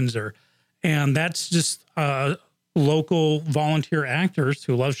Wives of Windsor. And that's just local volunteer actors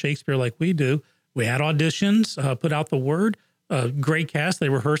who love Shakespeare like we do. We had auditions, put out the word, great cast. They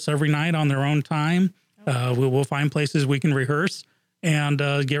rehearse every night on their own time. We'll find places we can rehearse and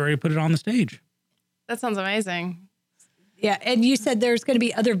get ready to put it on the stage. That sounds amazing. Yeah, and you said there's going to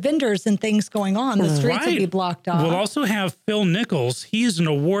be other vendors and things going on. The streets will be blocked off. We'll also have Phil Nichols. He's an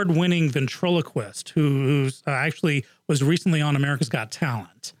award-winning ventriloquist who's actually was recently on America's Got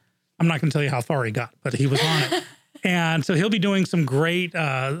Talent. I'm not going to tell you how far he got, but he was on it. And so he'll be doing some great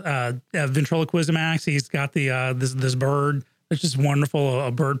ventriloquism acts. He's got the this bird. It's just wonderful, a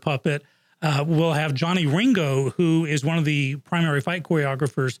bird puppet. We'll have Johnny Ringo, who is one of the primary fight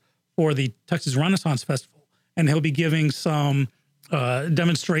choreographers for the Texas Renaissance Festival. And he'll be giving some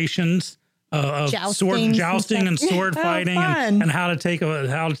demonstrations of sword jousting and sword fighting and how to take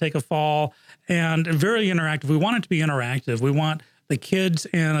a fall, and very interactive. We want it to be interactive. We want the kids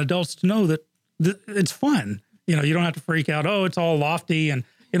and adults to know that it's fun. You know, you don't have to freak out. Oh, it's all lofty. And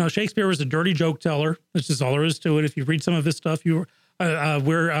Shakespeare was a dirty joke teller. That's just all there is to it. If you read some of his stuff,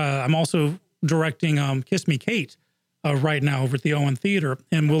 I'm also directing Kiss Me Kate right now over at the Owen Theater,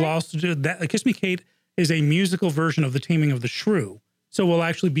 and we'll also do that. Kiss Me Kate is a musical version of The Taming of the Shrew. So we'll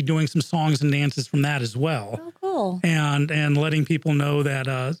actually be doing some songs and dances from that as well. Oh, cool. And letting people know that,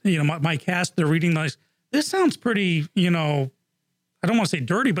 my cast, they're reading like, this sounds pretty, I don't want to say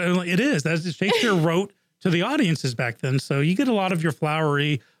dirty, but it is. That's Shakespeare wrote to the audiences back then. So you get a lot of your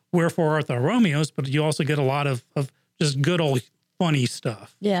flowery Wherefore Art Thou Romeos, but you also get a lot of just good old funny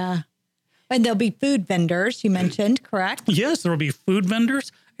stuff. Yeah. And there'll be food vendors, you mentioned, correct? Yes, there will be food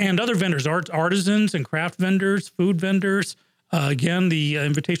vendors and other vendors, artisans and craft vendors, food vendors. Again, the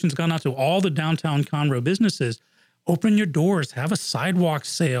invitation's gone out to all the downtown Conroe businesses. Open your doors, have a sidewalk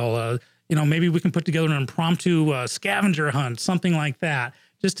sale. Maybe we can put together an impromptu scavenger hunt, something like that,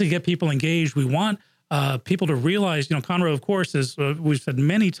 just to get people engaged. We want people to realize, Conroe, of course, is we've said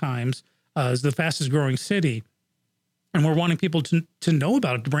many times, is the fastest growing city. And we're wanting people to know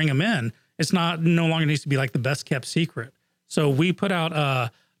about it, to bring them in. It's no longer needs to be like the best kept secret. So we put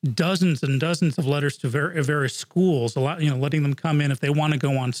out dozens and dozens of letters to various schools, letting them come in if they want to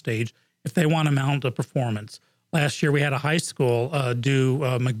go on stage, if they want to mount a performance. Last year we had a high school do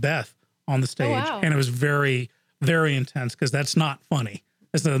Macbeth on the stage, and it was very, very intense because that's not funny.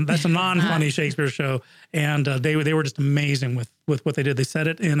 That's a non-funny Shakespeare show, and they were just amazing with what they did. They set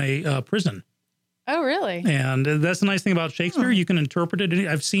it in a prison. Oh, really? And that's the nice thing about Shakespeare. You can interpret it.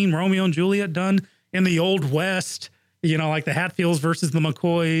 I've seen Romeo and Juliet done in the Old West, like the Hatfields versus the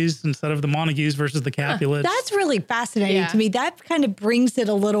McCoys instead of the Montagues versus the Capulets. That's really fascinating to me. That kind of brings it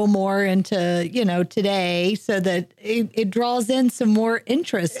a little more into, today so that it draws in some more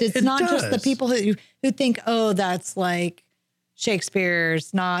interest. It's not just the people who think, oh, that's like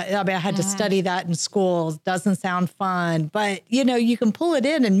Shakespeare's not, I had to study that in school. It doesn't sound fun, but you can pull it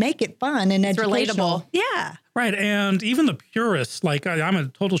in and make it fun and educational. Relatable. Yeah. Right. And even the purists, like I'm a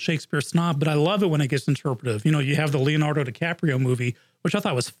total Shakespeare snob, but I love it when it gets interpretive. You have the Leonardo DiCaprio movie, which I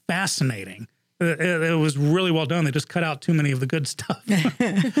thought was fascinating. It was really well done. They just cut out too many of the good stuff.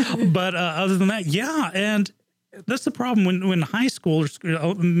 But other than that, yeah. And that's the problem when high school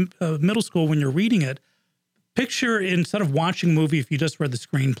or middle school, when you're reading it, picture instead of watching a movie, if you just read the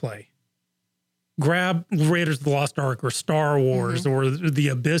screenplay, grab Raiders of the Lost Ark or Star Wars or The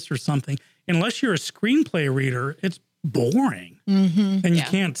Abyss or something. Unless you're a screenplay reader, it's boring and you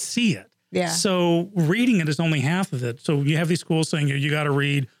can't see it. Yeah. So reading it is only half of it. So you have these schools saying you got to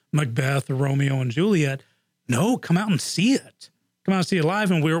read Macbeth or Romeo and Juliet. No, come out and see it. Come out and see it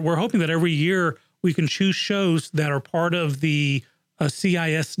live. And we're hoping that every year we can choose shows that are part of the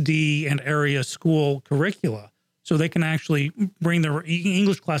CISD and area school curricula, so they can actually bring their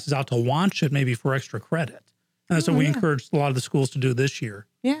English classes out to watch it, maybe for extra credit. And that's what we encouraged a lot of the schools to do this year.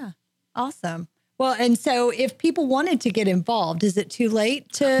 Yeah. Awesome. Well, and so if people wanted to get involved, is it too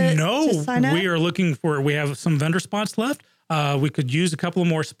late to sign up? We are looking we have some vendor spots left. We could use a couple of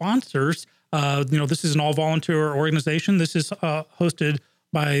more sponsors. This is an all volunteer organization. This is hosted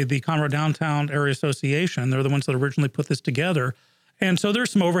by the Conroe Downtown Area Association. They're the ones that originally put this together. And so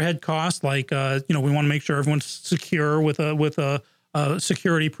there's some overhead costs, like, we want to make sure everyone's secure with a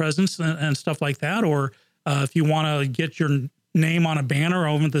security presence and stuff like that. Or if you want to get your name on a banner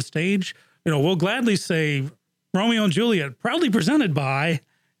over the stage, we'll gladly say Romeo and Juliet, proudly presented by,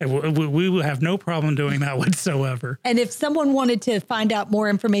 and we will have no problem doing that whatsoever. And if someone wanted to find out more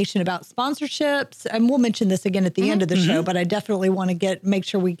information about sponsorships, and we'll mention this again at the end of the show, but I definitely want to make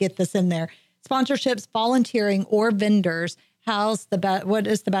sure we get this in there. Sponsorships, volunteering, or vendors. What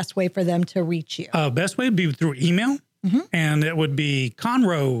is the best way for them to reach you? Best way would be through email, and it would be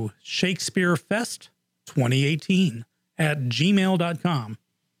Conroe Shakespeare Fest 2018 @gmail.com.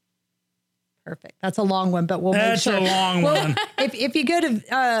 Perfect. That's a long one, but we'll make That's sure. a long one. If you go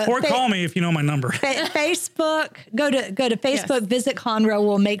to Or call me if you know my number. Facebook, go to Facebook, visit Conroe.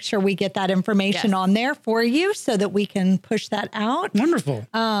 We'll make sure we get that information on there for you so that we can push that out. Wonderful.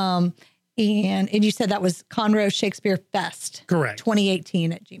 And you said that was Conroe Shakespeare Fest. Correct.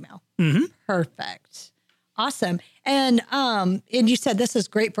 2018 at Gmail. Mm-hmm. Perfect. Awesome. And you said this is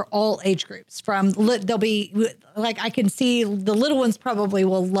great for all age groups. There'll be, like, I can see the little ones probably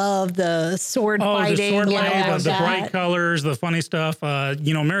will love the sword fighting. The sword fighting, the that. bright colors, the funny stuff.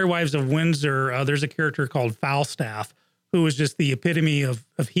 Merry Wives of Windsor, there's a character called Falstaff who is just the epitome of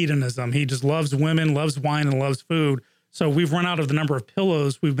hedonism. He just loves women, loves wine, and loves food. So we've run out of the number of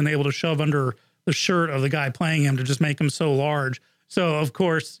pillows we've been able to shove under the shirt of the guy playing him to just make him so large. So, of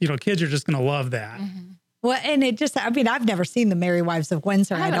course, kids are just going to love that. Mm-hmm. Well, and I've never seen the Merry Wives of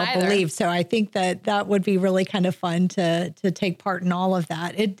Windsor, I don't believe. So I think that would be really kind of fun to take part in all of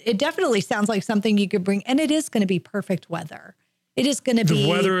that. It definitely sounds like something you could bring, and it is going to be perfect weather. It is going to be. The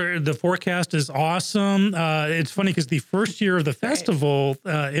weather, the forecast is awesome. It's funny because the first year of the festival,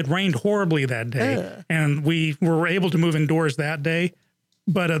 it rained horribly that day. And we were able to move indoors that day.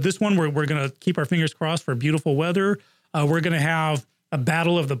 But this one, we're going to keep our fingers crossed for beautiful weather. We're going to have a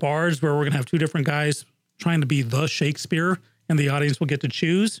battle of the bards where we're going to have two different guys trying to be the Shakespeare, and the audience will get to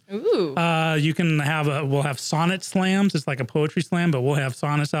choose. Ooh. You can we'll have sonnet slams. It's like a poetry slam, but we'll have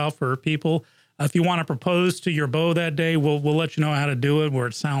sonnets out for people. If you want to propose to your beau that day, we'll let you know how to do it where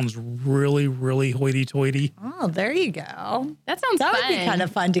it sounds really, really hoity-toity. Oh, there you go. That sounds That fun. would be kind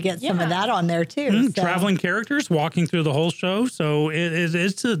of fun to get some of that on there too. So. Traveling characters walking through the whole show. So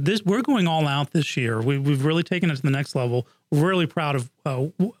we're going all out this year. We've really taken it to the next level. We're really proud of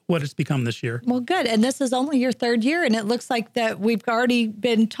what it's become this year. Well, good. And this is only your third year, and it looks like that we've already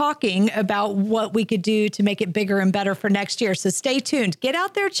been talking about what we could do to make it bigger and better for next year. So stay tuned. Get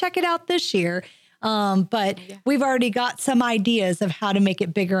out there, check it out this year. But we've already got some ideas of how to make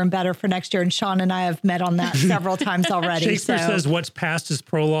it bigger and better for next year. And Sean and I have met on that several times already. Shakespeare says what's past is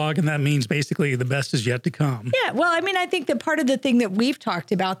prologue, and that means basically the best is yet to come. Yeah. Well, I mean, I think that part of the thing that we've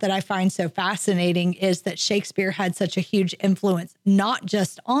talked about that I find so fascinating is that Shakespeare had such a huge influence, not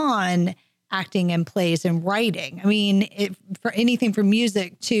just on acting and plays and writing. I mean, for anything from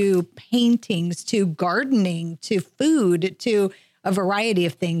music to paintings to gardening to food to a variety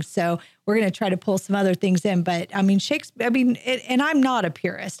of things. So we're going to try to pull some other things in. But I mean, Shakespeare, and I'm not a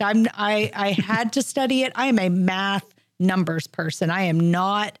purist. I had to study it. I am a math numbers person. I am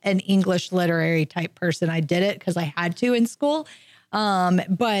not an English literary type person. I did it because I had to in school.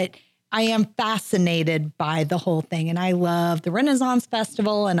 But I am fascinated by the whole thing. And I love the Renaissance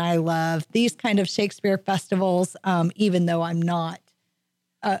Festival and I love these kind of Shakespeare festivals, even though I'm not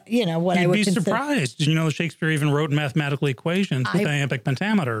what You'd I would be consider. surprised. Did you know Shakespeare even wrote mathematical equations with iambic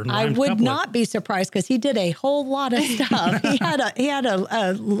pentameter? I would not be surprised because he did a whole lot of stuff. he had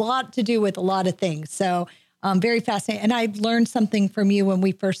a lot to do with a lot of things. So very fascinating. And I learned something from you when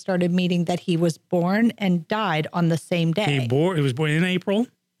we first started meeting that he was born and died on the same day. He was born in April,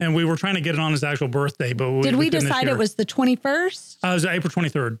 and we were trying to get it on his actual birthday, but did we couldn't this decide year. it was the 21st? It was April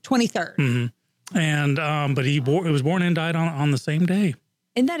 23rd. 23rd. Mm-hmm. And but it was born and died on the same day.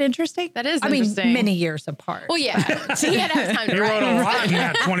 Isn't that interesting? That is I mean, interesting. many years apart. Well, yeah. So he had to have time to He wrote a write. lot in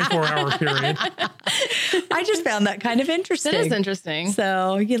that 24-hour period. I just found that kind of interesting. That is interesting.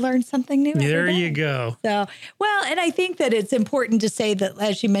 So you learn something new. There every day. you go. So, well, and I think that it's important to say that,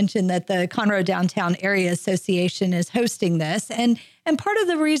 as you mentioned, that the Conroe Downtown Area Association is hosting this. And part of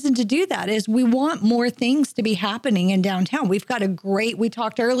the reason to do that is we want more things to be happening in downtown. We've got we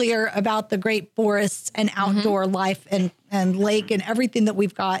talked earlier about the great forests and outdoor life and lake and everything that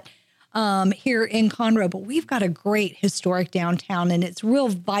we've got here in Conroe, but we've got a great historic downtown and it's real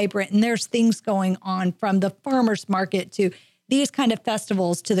vibrant and there's things going on from the farmers market to these kind of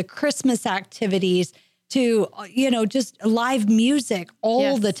festivals to the Christmas activities to, just live music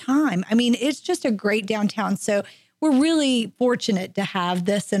all the time. I mean, it's just a great downtown. So we're really fortunate to have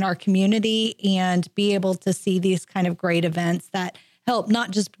this in our community and be able to see these kind of great events that help not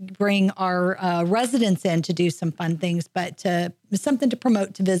just bring our residents in to do some fun things, but to something to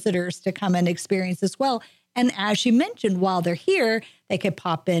promote to visitors to come and experience as well. And as you mentioned, while they're here, they could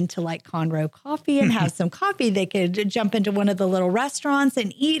pop into like Conroe Coffee and have some coffee. They could jump into one of the little restaurants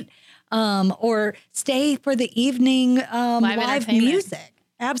and eat or stay for the evening live music.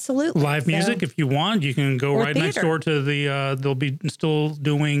 Absolutely. Live music, if you want, you can go right next door to the, they'll be still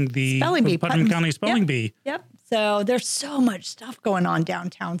doing the Spelling Bee, Putnam County Spelling Bee. Yep. So there's so much stuff going on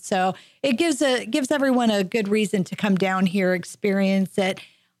downtown. So it gives everyone a good reason to come down here, experience it,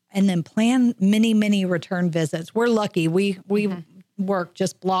 and then plan many, many return visits. We're lucky. We work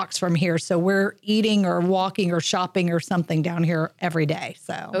just blocks from here. So we're eating or walking or shopping or something down here every day.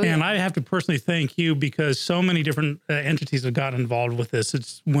 So, and I have to personally thank you because so many different entities have gotten involved with this.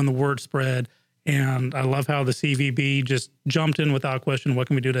 It's when the word spread, and I love how the CVB just jumped in without question. What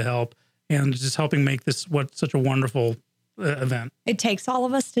can we do to help? And just helping make this such a wonderful event. It takes all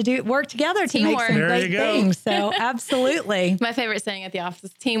of us to work together to Teamwork. make some There great you go. things. So absolutely. My favorite saying at the office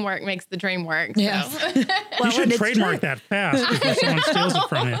is teamwork makes the dream work. Yes. So. You should and it's trademark true. that fast before someone steals it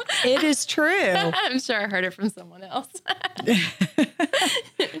from you. It is true. I'm sure I heard it from someone else.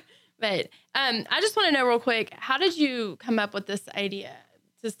 But I just want to know real quick, how did you come up with this idea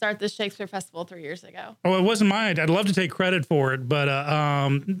to start the Shakespeare Festival 3 years ago? Oh, it wasn't mine. I'd love to take credit for it, but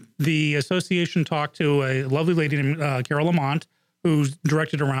the association talked to a lovely lady named Carol Lamont, who's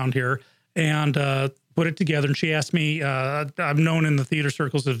directed around here, and put it together. And she asked me, I'm known in the theater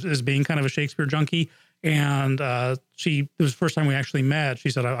circles as being kind of a Shakespeare junkie, and it was the first time we actually met.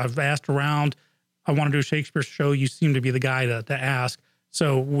 She said, I've asked around. I want to do a Shakespeare show. You seem to be the guy to ask.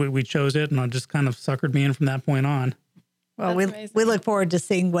 So we chose it, and it just kind of suckered me in from that point on. Well, That's we look forward to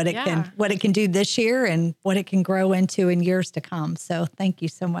seeing what it can do this year and what it can grow into in years to come. So thank you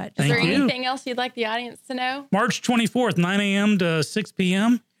so much. Is there Thank you. anything else you'd like the audience to know? March 24th, 9 a.m. to 6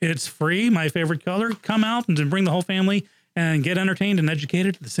 p.m. It's free, my favorite color. Come out and bring the whole family and get entertained and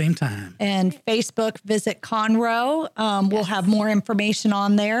educated at the same time. And Facebook, visit Conroe. We'll have more information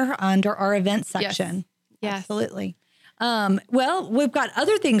on there under our event section. Yes. Absolutely. Well, we've got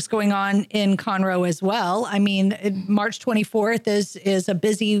other things going on in Conroe as well. I mean, March 24th is a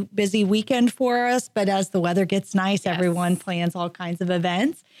busy weekend for us, but as the weather gets nice, everyone plans all kinds of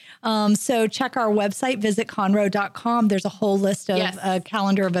events. So check our website, visit conroe.com. There's a whole list of a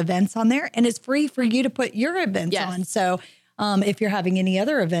calendar of events on there, and it's free for you to put your events on. So if you're having any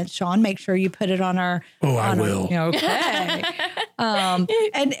other events, Sean, make sure you put it on our. Oh, I will. Okay. And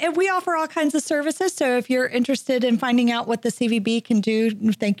we offer all kinds of services. So if you're interested in finding out what the CVB can do,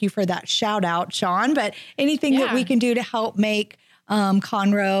 thank you for that shout out, Sean. But anything that we can do to help make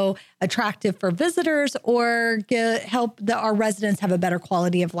Conroe attractive for visitors or help our residents have a better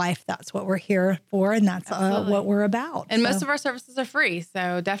quality of life, that's what we're here for. And that's what we're about. And most of our services are free.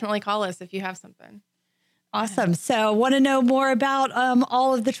 So definitely call us if you have something. Awesome. So want to know more about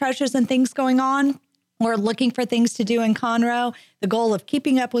all of the treasures and things going on? Or looking for things to do in Conroe? The goal of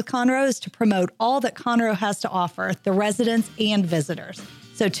Keeping Up with Conroe is to promote all that Conroe has to offer, the residents and visitors.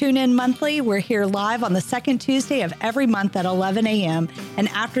 So tune in monthly. We're here live on the second Tuesday of every month at 11 a.m. And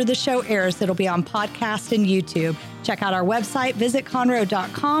after the show airs, it'll be on podcast and YouTube. Check out our website,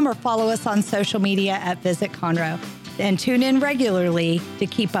 visitconroe.com, or follow us on social media at Visit Conroe. And tune in regularly to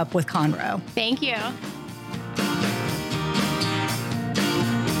keep up with Conroe. Thank you.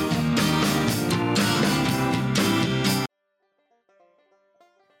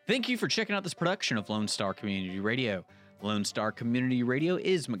 Thank you for checking out this production of Lone Star Community Radio. Lone Star Community Radio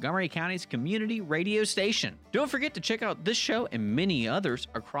is Montgomery County's community radio station. Don't forget to check out this show and many others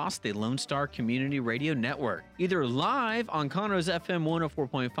across the Lone Star Community Radio Network, either live on Conroe's FM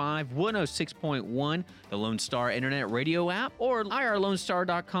 104.5, 106.1, the Lone Star Internet Radio app, or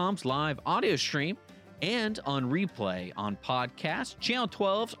irlonestar.com's live audio stream, and on replay on podcast, Channel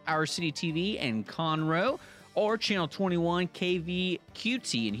 12's Our City TV in Conroe, or Channel 21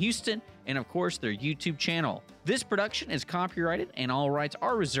 KVQT in Houston, and of course their YouTube channel. This production is copyrighted and all rights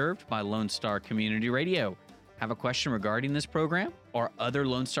are reserved by Lone Star Community Radio. Have a question regarding this program or other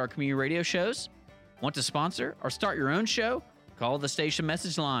Lone Star Community Radio shows? Want to sponsor or start your own show? Call the station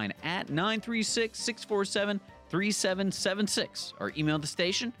message line at 936-647-3776 or email the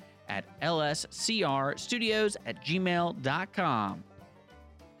station at lscrstudios@gmail.com.